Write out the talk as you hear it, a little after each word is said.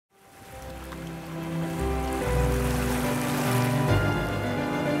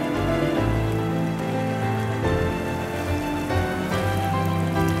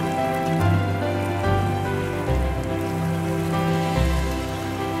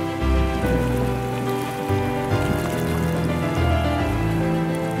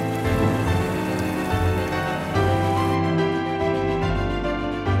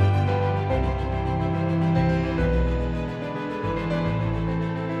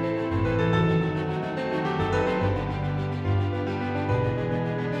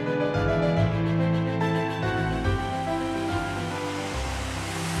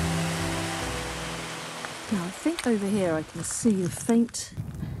think over here I can see the faint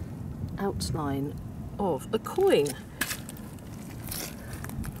outline of a coin.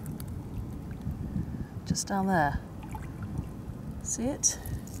 Just down there. See it?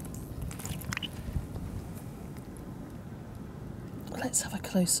 Let's have a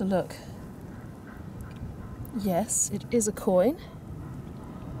closer look. Yes, it is a coin.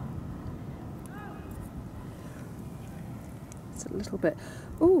 It's a little bit...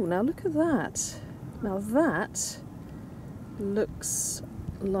 Oh, now look at that. Now that looks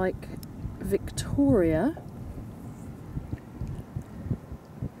like Victoria.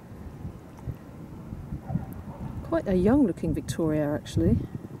 Quite a young looking Victoria actually.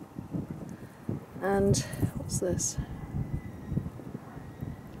 And what's this?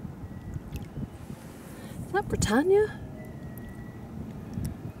 Is that Britannia?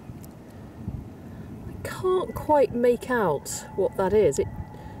 I can't quite make out what that is. It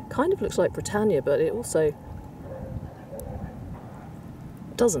kind of looks like Britannia, but it also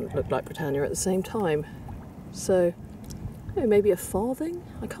doesn't look like Britannia at the same time. So, oh, maybe a farthing?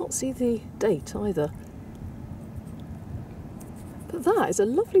 I can't see the date either. But that is a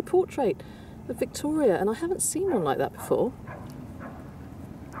lovely portrait of Victoria, and I haven't seen one like that before.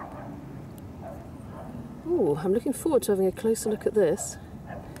 Oh, I'm looking forward to having a closer look at this.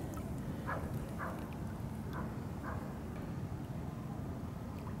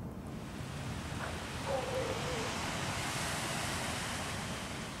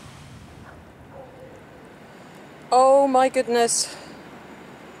 Oh my goodness,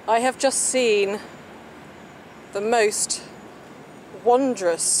 I have just seen the most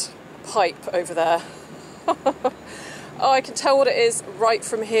wondrous pipe over there. Oh, I can tell what it is right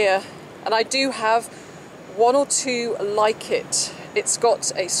from here, and I do have one or two like it. It's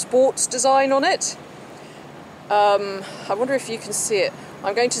got a sports design on it. I wonder if you can see it.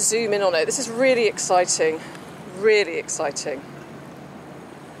 I'm going to zoom in on it. This is really exciting, really exciting.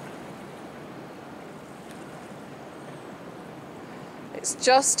 It's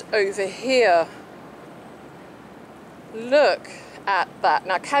just over here. Look at that.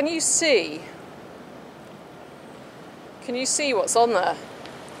 Now, can you see? Can you see what's on there?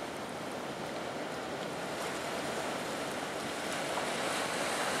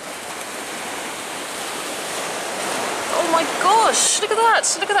 Oh my gosh, look at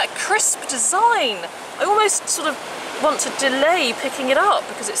that. Look at that crisp design. I almost sort of want to delay picking it up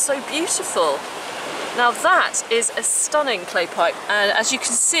because it's so beautiful. Now that is a stunning clay pipe, and as you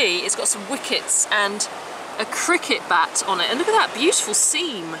can see it's got some wickets and a cricket bat on it, and look at that beautiful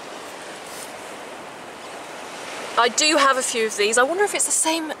seam. I do have a few of these. I wonder if it's the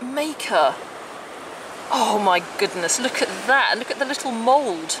same maker. Oh my goodness, look at that, look at the little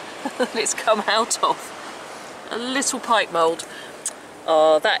mould that it's come out of. A little pipe mould.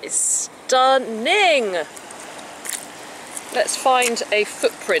 Oh, that is stunning. Let's find a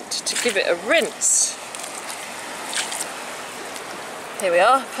footprint to give it a rinse. Here we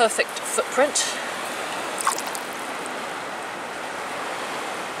are, perfect footprint.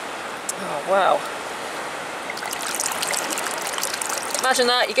 Oh wow. Imagine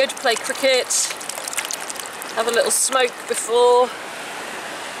that, you go to play cricket, have a little smoke before.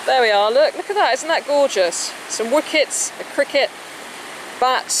 There we are, look at that, isn't that gorgeous? Some wickets, a cricket,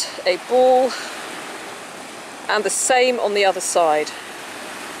 bat, a ball, and the same on the other side.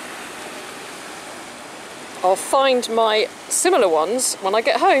 I'll find my similar ones when I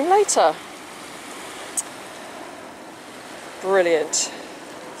get home later. Brilliant.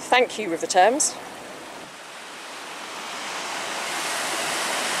 Thank you, River Thames.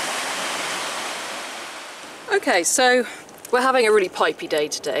 Okay, so we're having a really pipey day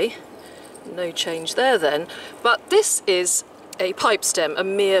today. No change there then. But this is a pipe stem, a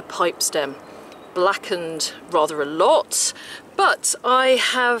mere pipe stem. Blackened rather a lot, but I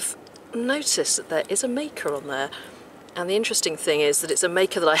have noticed that there is a maker on there, and the interesting thing is that it's a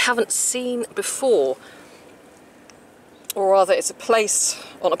maker that I haven't seen before, or rather it's a place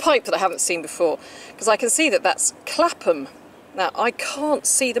on a pipe that I haven't seen before, because I can see that that's Clapham. Now I can't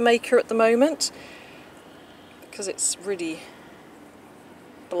see the maker at the moment because it's really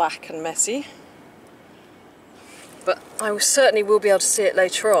black and messy, but I certainly will be able to see it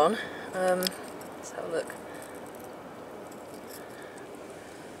later on. Let's have a look.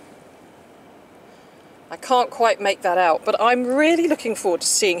 I can't quite make that out, but I'm really looking forward to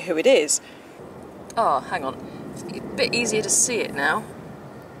seeing who it is. Ah, hang on. It's a bit easier to see it now.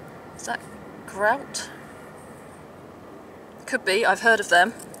 Is that grout? Could be, I've heard of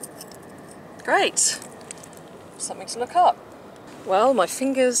them. Great. Something to look up. Well, my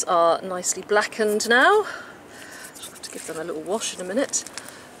fingers are nicely blackened now. I'll have to give them a little wash in a minute.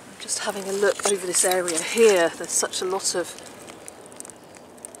 Just having a look over this area here, there's such a lot of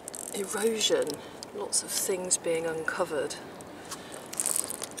erosion, lots of things being uncovered.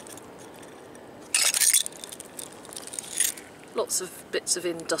 Lots of bits of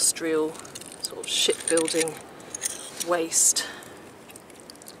industrial sort of shipbuilding waste.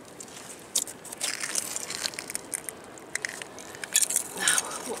 Now,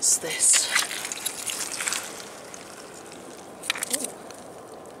 what's this?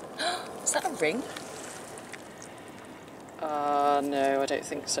 Oh. Is that a ring? No, I don't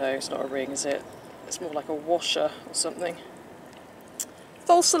think so. It's not a ring, is it? It's more like a washer or something.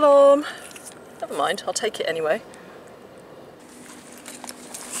 False alarm! Never mind, I'll take it anyway.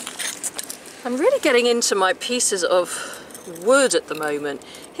 I'm really getting into my pieces of wood at the moment.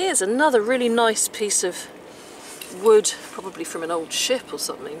 Here's another really nice piece of wood, probably from an old ship or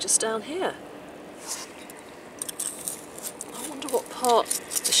something, just down here. I wonder what part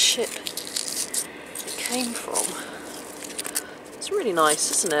of the ship it came from. It's really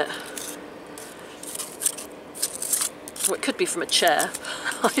nice, isn't it? Well, it could be from a chair,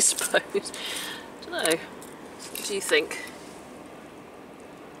 I suppose. I don't know. What do you think?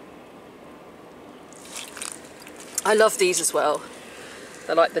 I love these as well.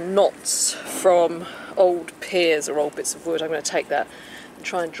 They're like the knots from old piers or old bits of wood. I'm going to take that and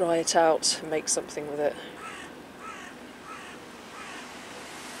try and dry it out and make something with it.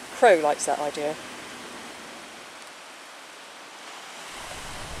 Crow likes that idea.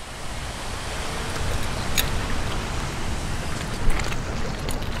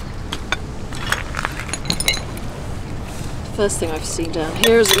 The first thing I've seen down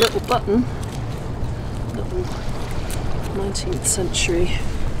here is a little button. Little 19th century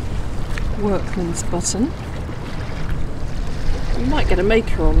workman's button. You might get a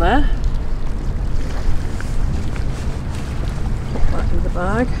maker on there. Pop that in the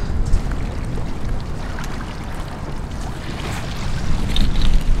bag.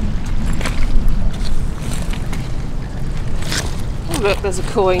 Oh look, there's a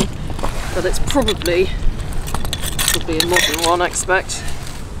coin, but it's probably a modern one, I expect.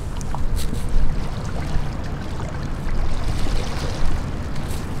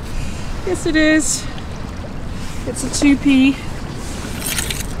 Yes, it is. It's a 2p.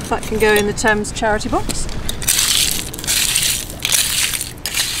 That can go in the Thames charity box.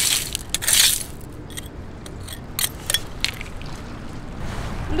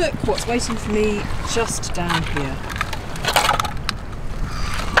 Look what's waiting for me just down here.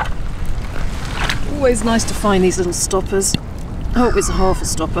 Always nice to find these little stoppers. Oh, it's a half a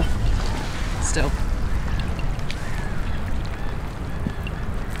stopper. Still.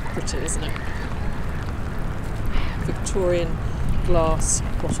 Pretty, isn't it? Victorian glass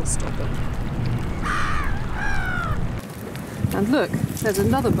bottle stopper. And look, there's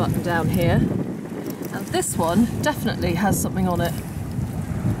another button down here, and this one definitely has something on it.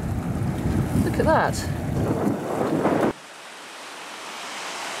 Look at that.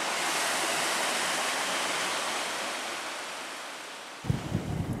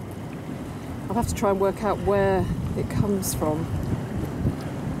 I'll have to try and work out where it comes from.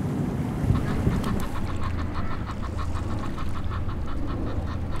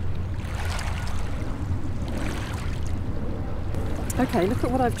 Okay, look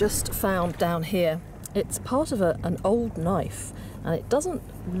at what I've just found down here. It's part of an old knife, and it doesn't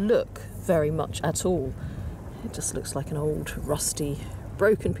look very much at all. It just looks like an old, rusty,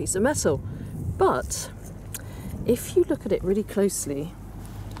 broken piece of metal. But if you look at it really closely,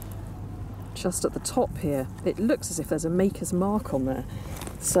 just at the top here, it looks as if there's a maker's mark on there.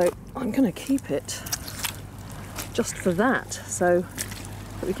 So I'm going to keep it just for that, so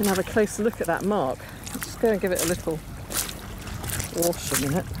that we can have a closer look at that mark. Let's just go and give it a little wash a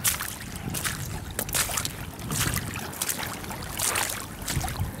minute.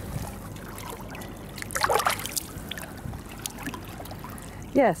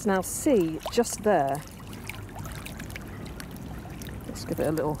 Yes, now see, just there. Let's give it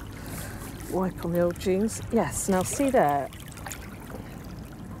a little wipe on the old jeans. Yes, now see there.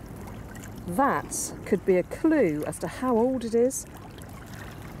 That could be a clue as to how old it is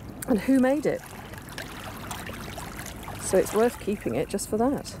and who made it. So it's worth keeping it just for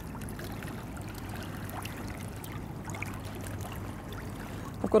that.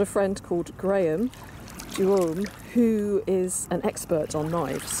 I've got a friend called Graham Duome who is an expert on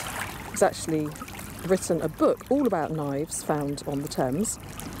knives. He's actually written a book all about knives found on the Thames,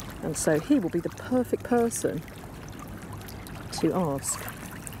 and so he will be the perfect person to ask.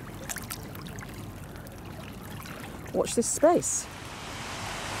 Watch this space.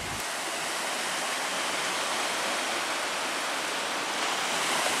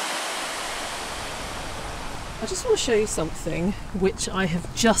 I just want to show you something which I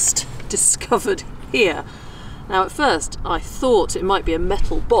have just discovered here. Now at first I thought it might be a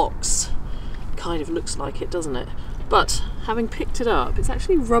metal box. Kind of looks like it, doesn't it? But having picked it up, it's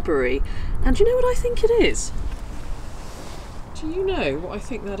actually rubbery. And do you know what I think it is? Do you know what I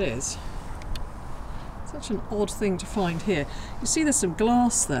think that is? Such an odd thing to find here. You see there's some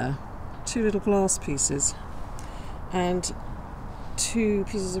glass there, 2 little glass pieces, and 2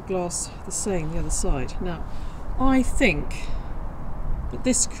 pieces of glass the same the other side. Now I think that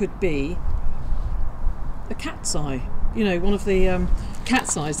this could be a cat's eye. You know, one of the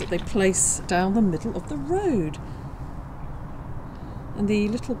cat's eyes that they place down the middle of the road. And the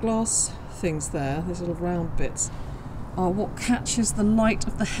little glass things there, those little round bits, are what catches the light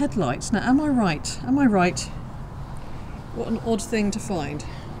of the headlights. Now, am I right? Am I right? What an odd thing to find.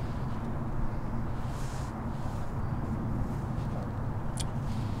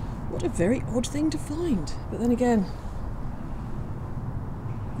 What a very odd thing to find. But then again,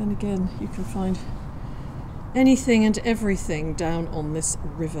 you can find anything and everything down on this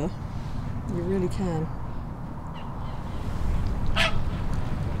river. You really can.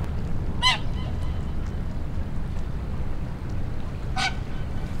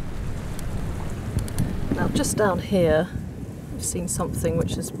 Now just down here I've seen something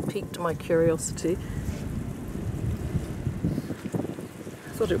which has piqued my curiosity. I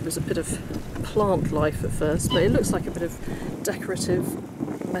thought it was a bit of plant life at first, but it looks like a bit of decorative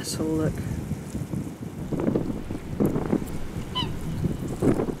metal look.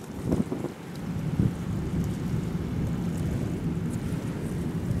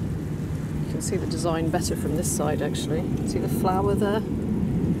 You can see the design better from this side actually. See the flower there?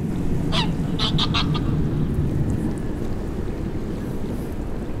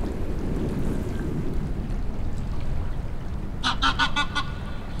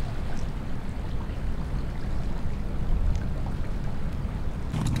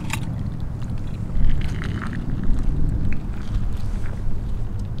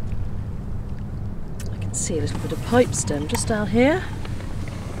 See a little bit of pipe stem just down here.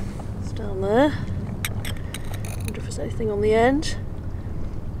 It's down there. Wonder if there's anything on the end.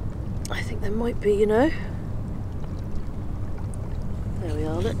 I think there might be, you know. There we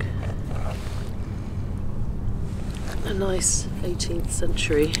are, look. A nice 18th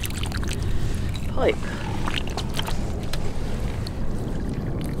century pipe.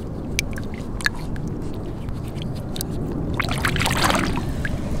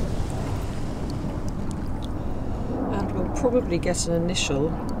 Probably get an initial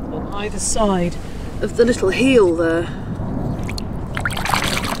on either side of the little heel there.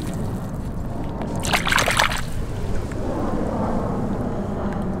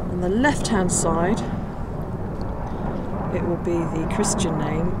 On the left hand side it will be the Christian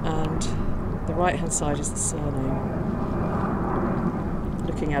name and the right hand side is the surname.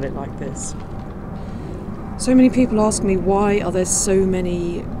 Looking at it like this. So many people ask me, why are there so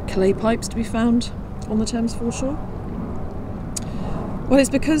many clay pipes to be found on the Thames foreshore? Well, it's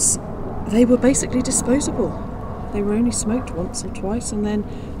because they were basically disposable. They were only smoked once or twice and then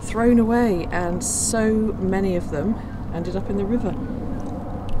thrown away, and so many of them ended up in the river.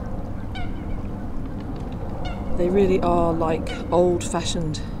 They really are like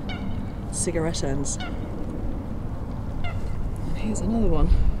old-fashioned cigarette ends. And here's another one.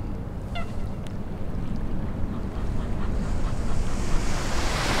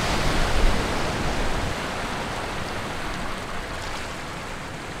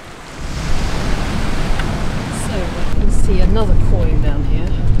 Another coin down here,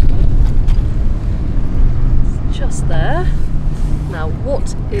 it's just there. Now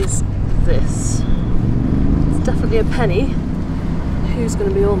what is this? It's definitely a penny. Who's going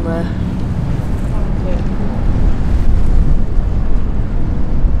to be on there?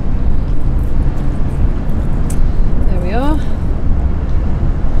 There we are.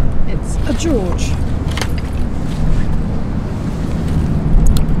 It's a George.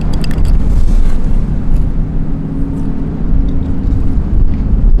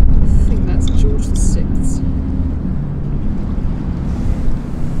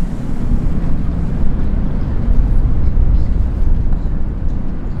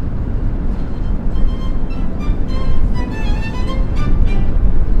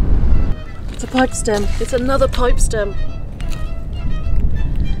 Pipe stem. It's another pipe stem.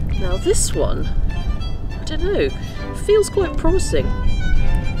 Now this one, I don't know, feels quite promising.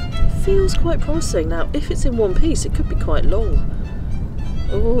 It feels quite promising. Now if it's in one piece it could be quite long.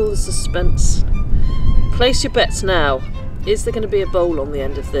 Oh, the suspense. Place your bets now. Is there going to be a bowl on the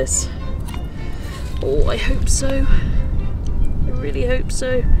end of this? Oh, I hope so. I really hope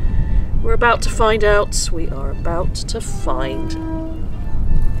so. We're about to find out. We are about to find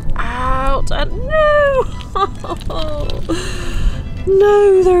out. And no!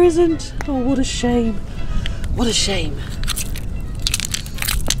 No, there isn't. Oh, what a shame. What a shame.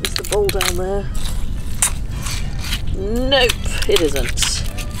 Is the bowl down there? Nope, it isn't.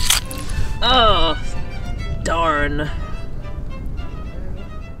 Oh, darn.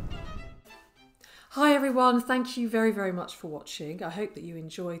 Hi everyone, thank you very, very much for watching. I hope that you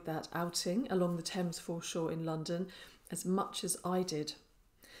enjoyed that outing along the Thames foreshore in London as much as I did.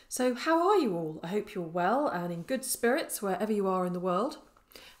 So how are you all? I hope you're well and in good spirits wherever you are in the world.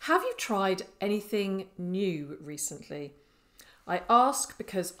 Have you tried anything new recently? I ask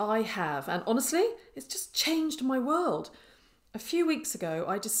because I have, and honestly, it's just changed my world. A few weeks ago,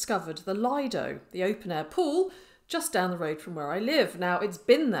 I discovered the Lido, the open-air pool, just down the road from where I live. Now, it's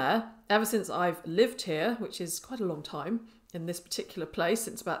been there ever since I've lived here, which is quite a long time in this particular place,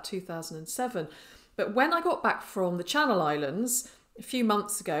 since about 2007. But when I got back from the Channel Islands a few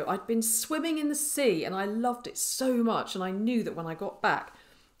months ago, I'd been swimming in the sea and I loved it so much. And I knew that when I got back,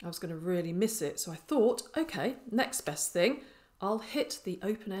 I was going to really miss it. So I thought, okay, next best thing, I'll hit the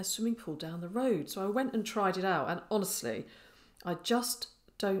open-air swimming pool down the road. So I went and tried it out. And honestly, I just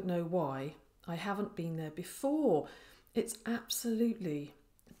don't know why I haven't been there before. It's absolutely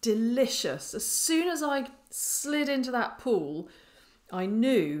delicious. As soon as I slid into that pool, I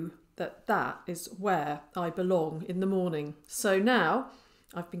knew that that is where I belong in the morning. So now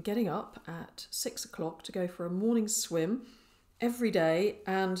I've been getting up at 6 o'clock to go for a morning swim every day,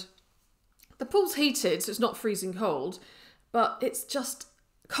 and the pool's heated, so it's not freezing cold, but it's just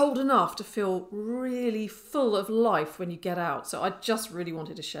cold enough to feel really full of life when you get out. So I just really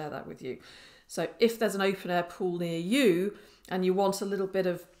wanted to share that with you. So if there's an open air pool near you and you want a little bit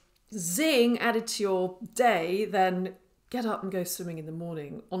of zing added to your day, then get up and go swimming in the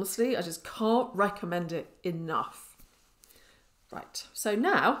morning. Honestly, I just can't recommend it enough. Right, so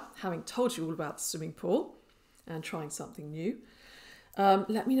now, having told you all about the swimming pool and trying something new,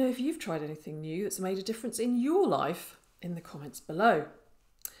 let me know if you've tried anything new that's made a difference in your life in the comments below.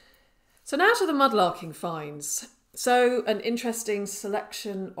 So now to the mudlarking finds. So an interesting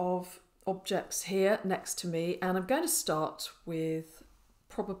selection of objects here next to me, and I'm going to start with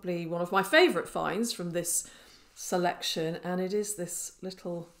probably one of my favourite finds from this selection, and it is this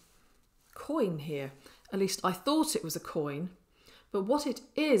little coin here. At least I thought it was a coin, but what it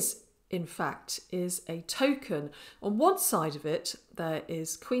is in fact is a token. On one side of it there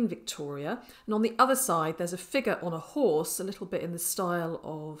is Queen Victoria, and on the other side there's a figure on a horse, a little bit in the style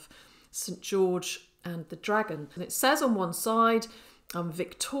of St George and the Dragon, and it says on one side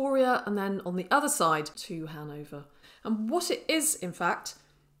Victoria, and then on the other side to Hanover. And what it is in fact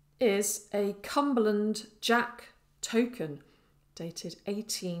is a Cumberland Jack token dated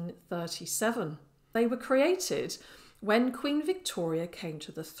 1837. They were created when Queen Victoria came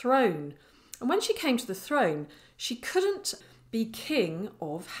to the throne. And when she came to the throne, she couldn't be King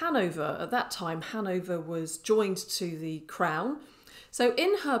of Hanover. At that time, Hanover was joined to the crown. So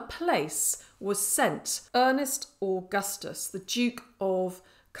in her place was sent Ernest Augustus, the Duke of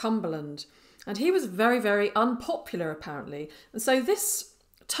Cumberland. And he was very, very unpopular apparently. And so this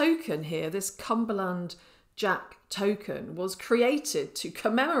token here, this Cumberland Jack token, was created to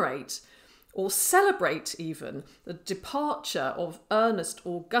commemorate or celebrate even the departure of Ernest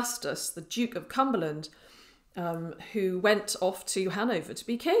Augustus, the Duke of Cumberland, who went off to Hanover to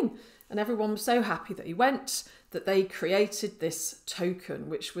be king. And everyone was so happy that he went that they created this token,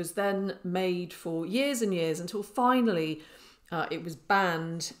 which was then made for years and years until finally it was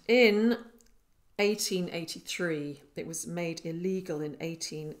banned in 1883. It was made illegal in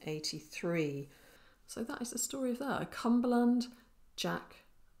 1883. So that is the story of that, a Cumberland Jack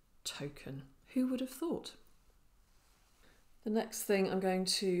token. Who would have thought? The next thing I'm going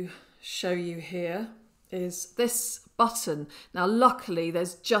to show you here is this button. Now luckily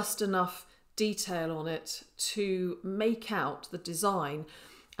there's just enough detail on it to make out the design,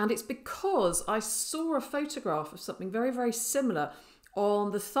 and it's because I saw a photograph of something very, very similar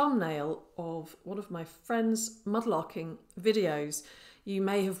on the thumbnail of one of my friend's mudlarking videos. You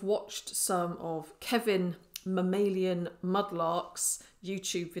may have watched some of Kevin Mammalian Mudlark's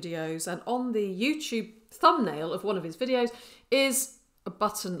YouTube videos, and on the YouTube thumbnail of one of his videos is a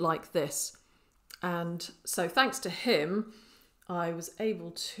button like this. And so thanks to him, I was able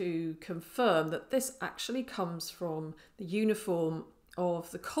to confirm that this actually comes from the uniform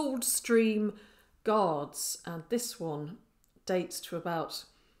of the Coldstream Guards, and this one dates to about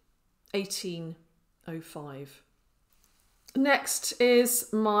 1805. Next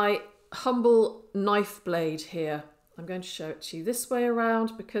is my humble knife blade here. I'm going to show it to you this way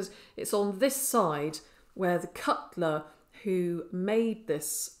around because it's on this side where the cutler who made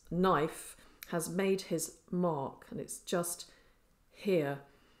this knife has made his mark, and it's just here.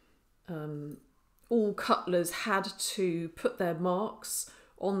 All cutlers had to put their marks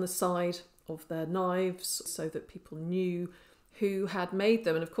on the side of their knives so that people knew who had made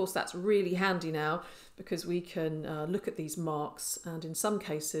them. And of course that's really handy now because we can look at these marks and in some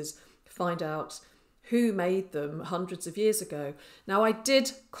cases find out who made them hundreds of years ago. Now I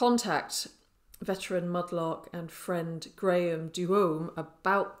did contact veteran mudlark and friend Graham Duhomme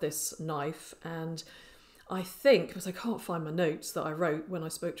about this knife, and I think, because I can't find my notes that I wrote when I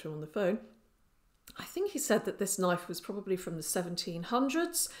spoke to him on the phone, I think he said that this knife was probably from the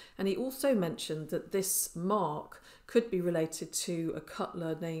 1700s, and he also mentioned that this mark could be related to a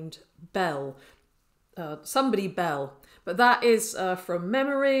cutler named Bell. Somebody Bell. But that is from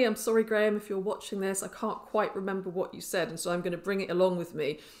memory. I'm sorry, Graham, if you're watching this. I can't quite remember what you said, and so I'm going to bring it along with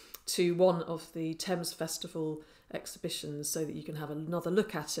me to one of the Thames Festival exhibitions so that you can have another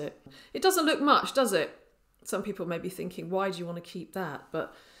look at it. It doesn't look much, does it? Some people may be thinking, why do you want to keep that?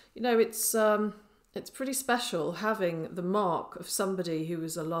 But, you know, it's pretty special having the mark of somebody who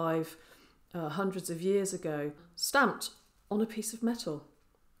was alive hundreds of years ago stamped on a piece of metal.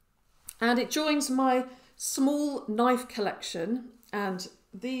 And it joins my small knife collection, and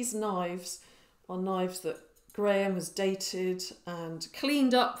these knives are knives that Graham has dated and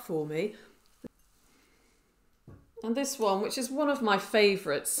cleaned up for me. And this one, which is one of my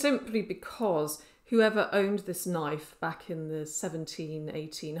favourites, simply because whoever owned this knife back in the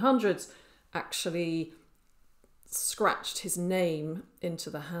 1800s actually scratched his name into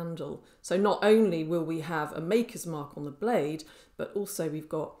the handle. So not only will we have a maker's mark on the blade, but also we've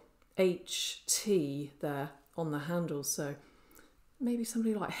got HT there on the handle. So maybe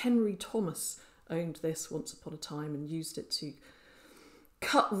somebody like Henry Thomas owned this once upon a time and used it to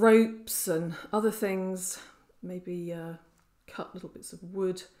cut ropes and other things, maybe cut little bits of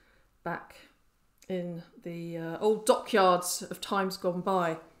wood back in the old dockyards of times gone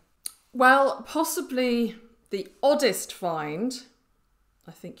by. Well, possibly the oddest find,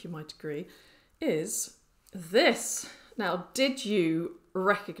 I think you might agree, is this. Now, did you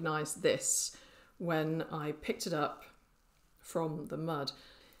recognise this when I picked it up from the mud?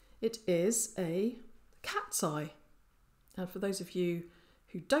 It is a cat's eye. And for those of you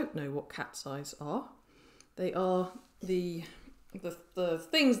who don't know what cat's eyes are, they are the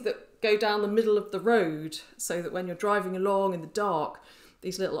things that go down the middle of the road so that when you're driving along in the dark,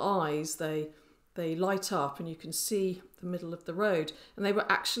 these little eyes, they light up and you can see the middle of the road. And they were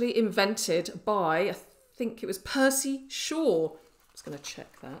actually invented by, I think it was Percy Shaw. I was going to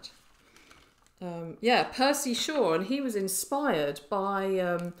check that. Yeah, Percy Shaw, and he was inspired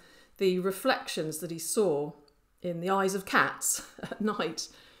by the reflections that he saw in the eyes of cats at night.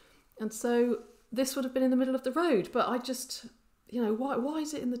 And so this would have been in the middle of the road, but I just, you know, why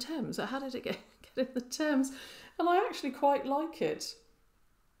is it in the Thames? How did it get in the Thames? And I actually quite like it.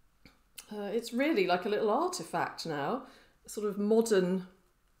 It's really like a little artefact now, sort of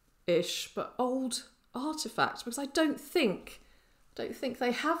modern-ish, but old artefact, because I don't think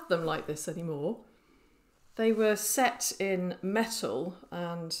they have them like this anymore. They were set in metal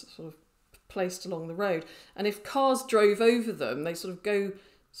and sort of placed along the road, and if cars drove over them, they sort of go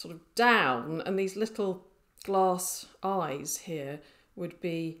sort of down, and these little glass eyes here would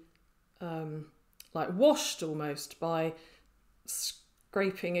be like washed almost by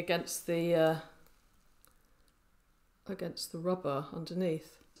scraping against the rubber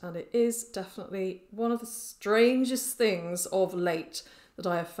underneath. And it is definitely one of the strangest things of late that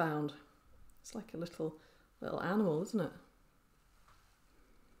I have found. It's like a little animal, isn't it?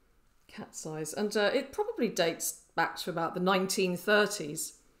 Cat's eyes. And it probably dates back to about the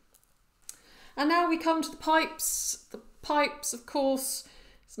 1930s. And now we come to the pipes. The pipes, of course,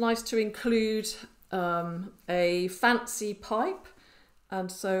 it's nice to include a fancy pipe.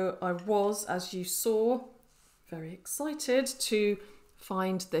 And so I was, as you saw, very excited to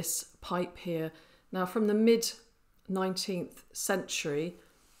find this pipe here. Now, from the mid-19th century,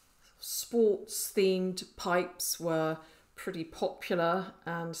 sports-themed pipes were pretty popular,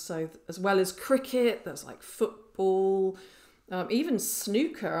 and so as well as cricket, there's like football, even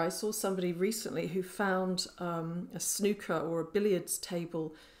snooker. I saw somebody recently who found a snooker or a billiards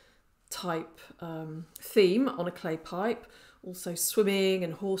table type theme on a clay pipe. Also swimming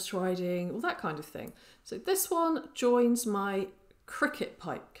and horse riding, all that kind of thing. So this one joins my cricket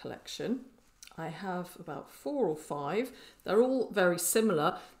pipe collection. I have about 4 or 5. They're all very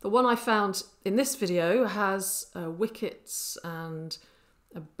similar. The one I found in this video has wickets and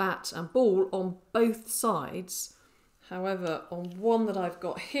a bat and ball on both sides. However, on one that I've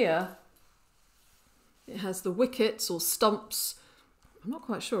got here, it has the wickets or stumps. I'm not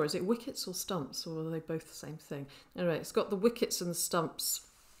quite sure, is it wickets or stumps, or are they both the same thing? Anyway, it's got the wickets and the stumps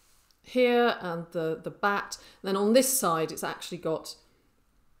here and the bat. And then on this side, it's actually got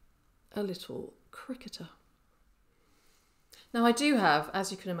a little cricketer. Now I do have,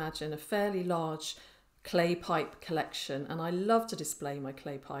 as you can imagine, a fairly large clay pipe collection, and I love to display my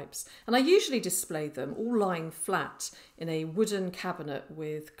clay pipes. And I usually display them all lying flat in a wooden cabinet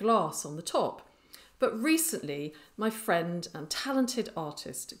with glass on the top. But recently, my friend and talented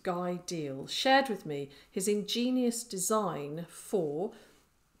artist Guy Deal shared with me his ingenious design for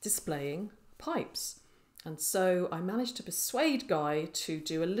displaying pipes. And so I managed to persuade Guy to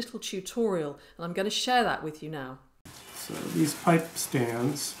do a little tutorial, and I'm going to share that with you now. So these pipe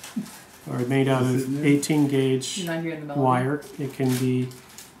stands are made out of 18 gauge wire. It can be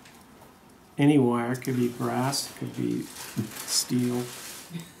any wire. It could be brass, it could be steel,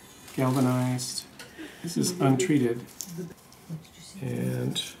 galvanized. This is untreated.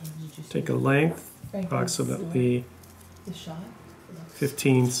 And take a length, approximately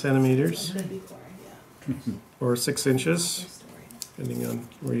 15 centimeters or 6 inches, depending on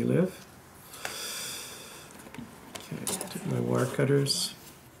where you live. Okay, take my wire cutters.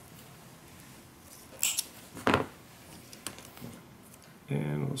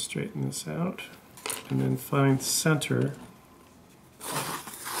 And we'll straighten this out. And then find center,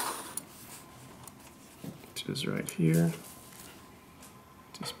 which is right here.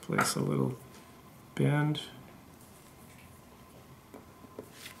 Just place a little bend.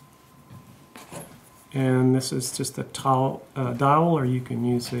 And this is just a dowel, or you can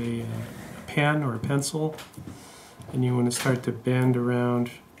use a pen or a pencil. And you want to start to bend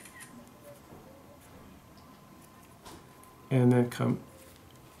around and then come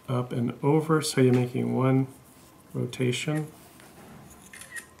up and over, so you're making one rotation.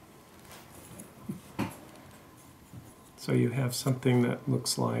 So you have something that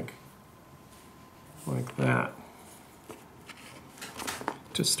looks like that.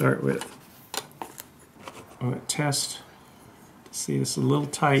 To start with, I'm going to test to see this is a little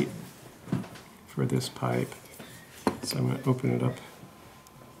tight for this pipe. So I'm going to open it up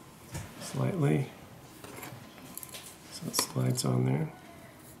slightly so it slides on there.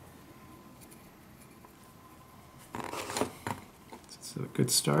 It's a good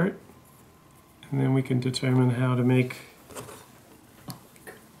start. And then we can determine how to make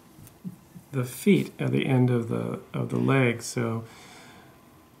the feet at the end of the leg. So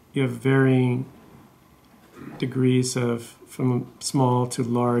you have varying degrees of from small to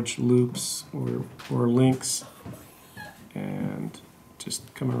large loops or links, and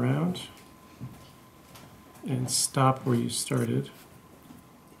just come around and stop where you started.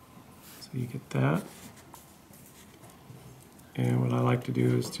 So you get that. And what I like to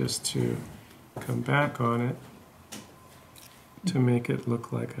do is just to come back on it to make it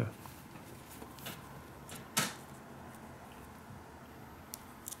look like a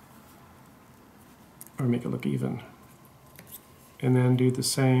or make it look even. And then do the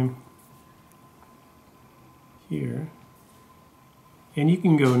same here. And you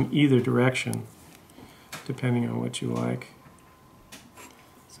can go in either direction depending on what you like.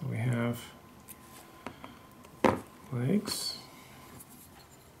 So we have legs.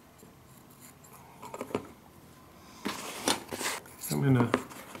 I'm going to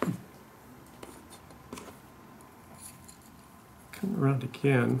come around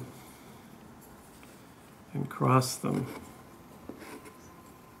again and cross them.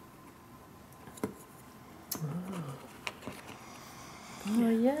 Oh,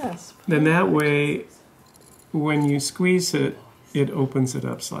 yes. Then that way, when you squeeze it, it opens it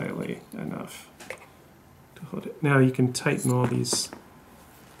up slightly enough to hold it. Now you can tighten all these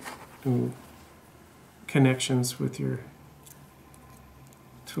connections with your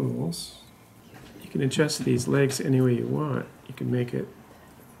tools. You can adjust these legs any way you want. You can make it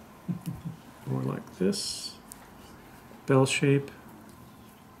more like this, bell shape,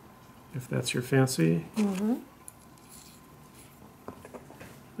 if that's your fancy. Mm-hmm.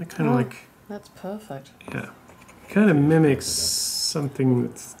 I kind of like. That's perfect. Yeah, kind of mimics something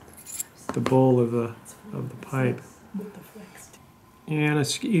that's the bowl of the pipe.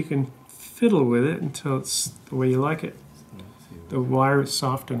 And you can fiddle with it until it's the way you like it. The wire is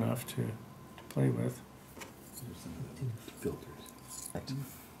soft enough to play with.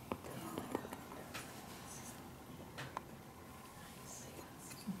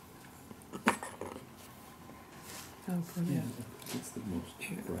 Oh, brilliant. It's the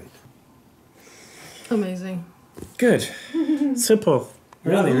most bright. Amazing. Good. Simple.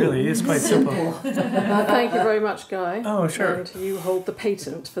 Really, it's quite simple. Thank you very much, Guy. Oh, sure. And you hold the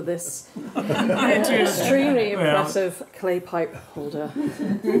patent for this extremely impressive clay pipe holder.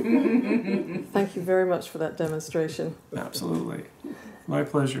 Thank you very much for that demonstration. Absolutely. My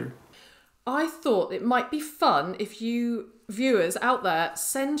pleasure. I thought it might be fun if you viewers out there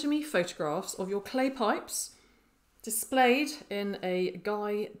send me photographs of your clay pipes displayed in a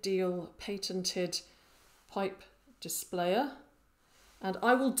Guy Deal patented pipe displayer, and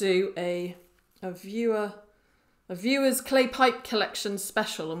I will do a viewer's clay pipe collection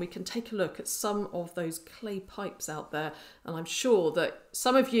special, and we can take a look at some of those clay pipes out there, and I'm sure that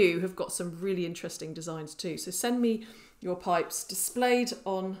some of you have got some really interesting designs too. So send me your pipes displayed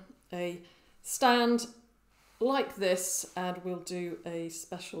on a stand like this, and we'll do a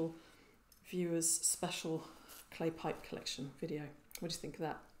special viewers special clay pipe collection video. What do you think of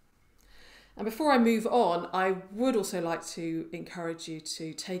that? And before I move on, I would also like to encourage you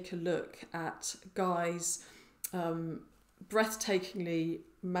to take a look at Guy's breathtakingly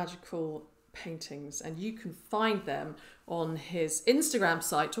magical paintings, and you can find them on his Instagram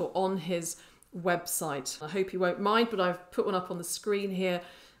site or on his website. I hope you won't mind, but I've put one up on the screen here,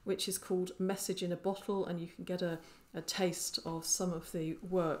 which is called Message in a Bottle, and you can get a taste of some of the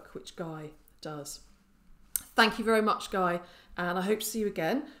work which Guy does. Thank you very much, Guy, and I hope to see you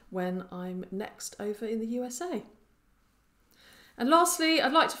again when I'm next over in the USA. And lastly,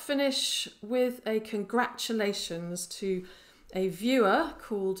 I'd like to finish with a congratulations to a viewer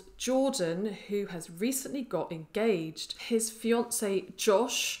called Jordan, who has recently got engaged. His fiancé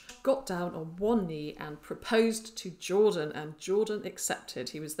Josh got down on one knee and proposed to Jordan, and Jordan accepted.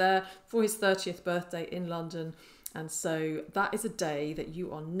 He was there for his 30th birthday in London, and so that is a day that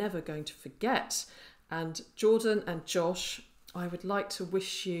you are never going to forget. And Jordan and Josh, I would like to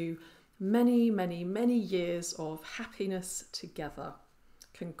wish you many, many, many years of happiness together.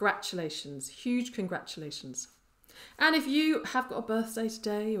 Congratulations, huge congratulations. And if you have got a birthday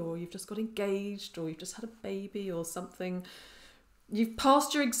today, or you've just got engaged, or you've just had a baby or something, you've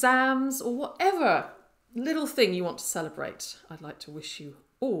passed your exams, or whatever little thing you want to celebrate, I'd like to wish you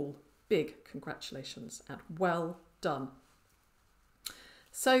all big congratulations and well done.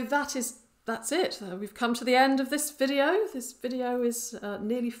 So that's it. We've come to the end of this video. This video is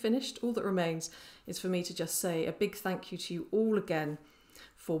nearly finished. All that remains is for me to just say a big thank you to you all again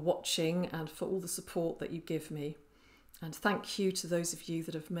for watching and for all the support that you give me. And thank you to those of you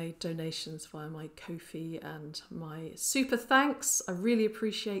that have made donations via my Ko-fi and my super thanks. I really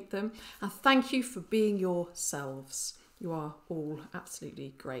appreciate them. And thank you for being yourselves. You are all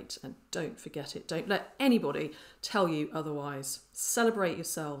absolutely great, and don't forget it. Don't let anybody tell you otherwise. Celebrate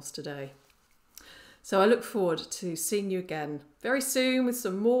yourselves today. So I look forward to seeing you again very soon with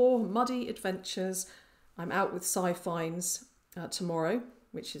some more muddy adventures. I'm out with Sci-Finds tomorrow,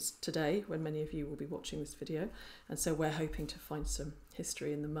 which is today when many of you will be watching this video. And so we're hoping to find some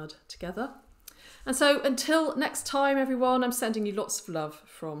history in the mud together. And so until next time, everyone, I'm sending you lots of love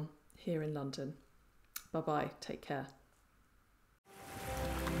from here in London. Bye-bye. Take care.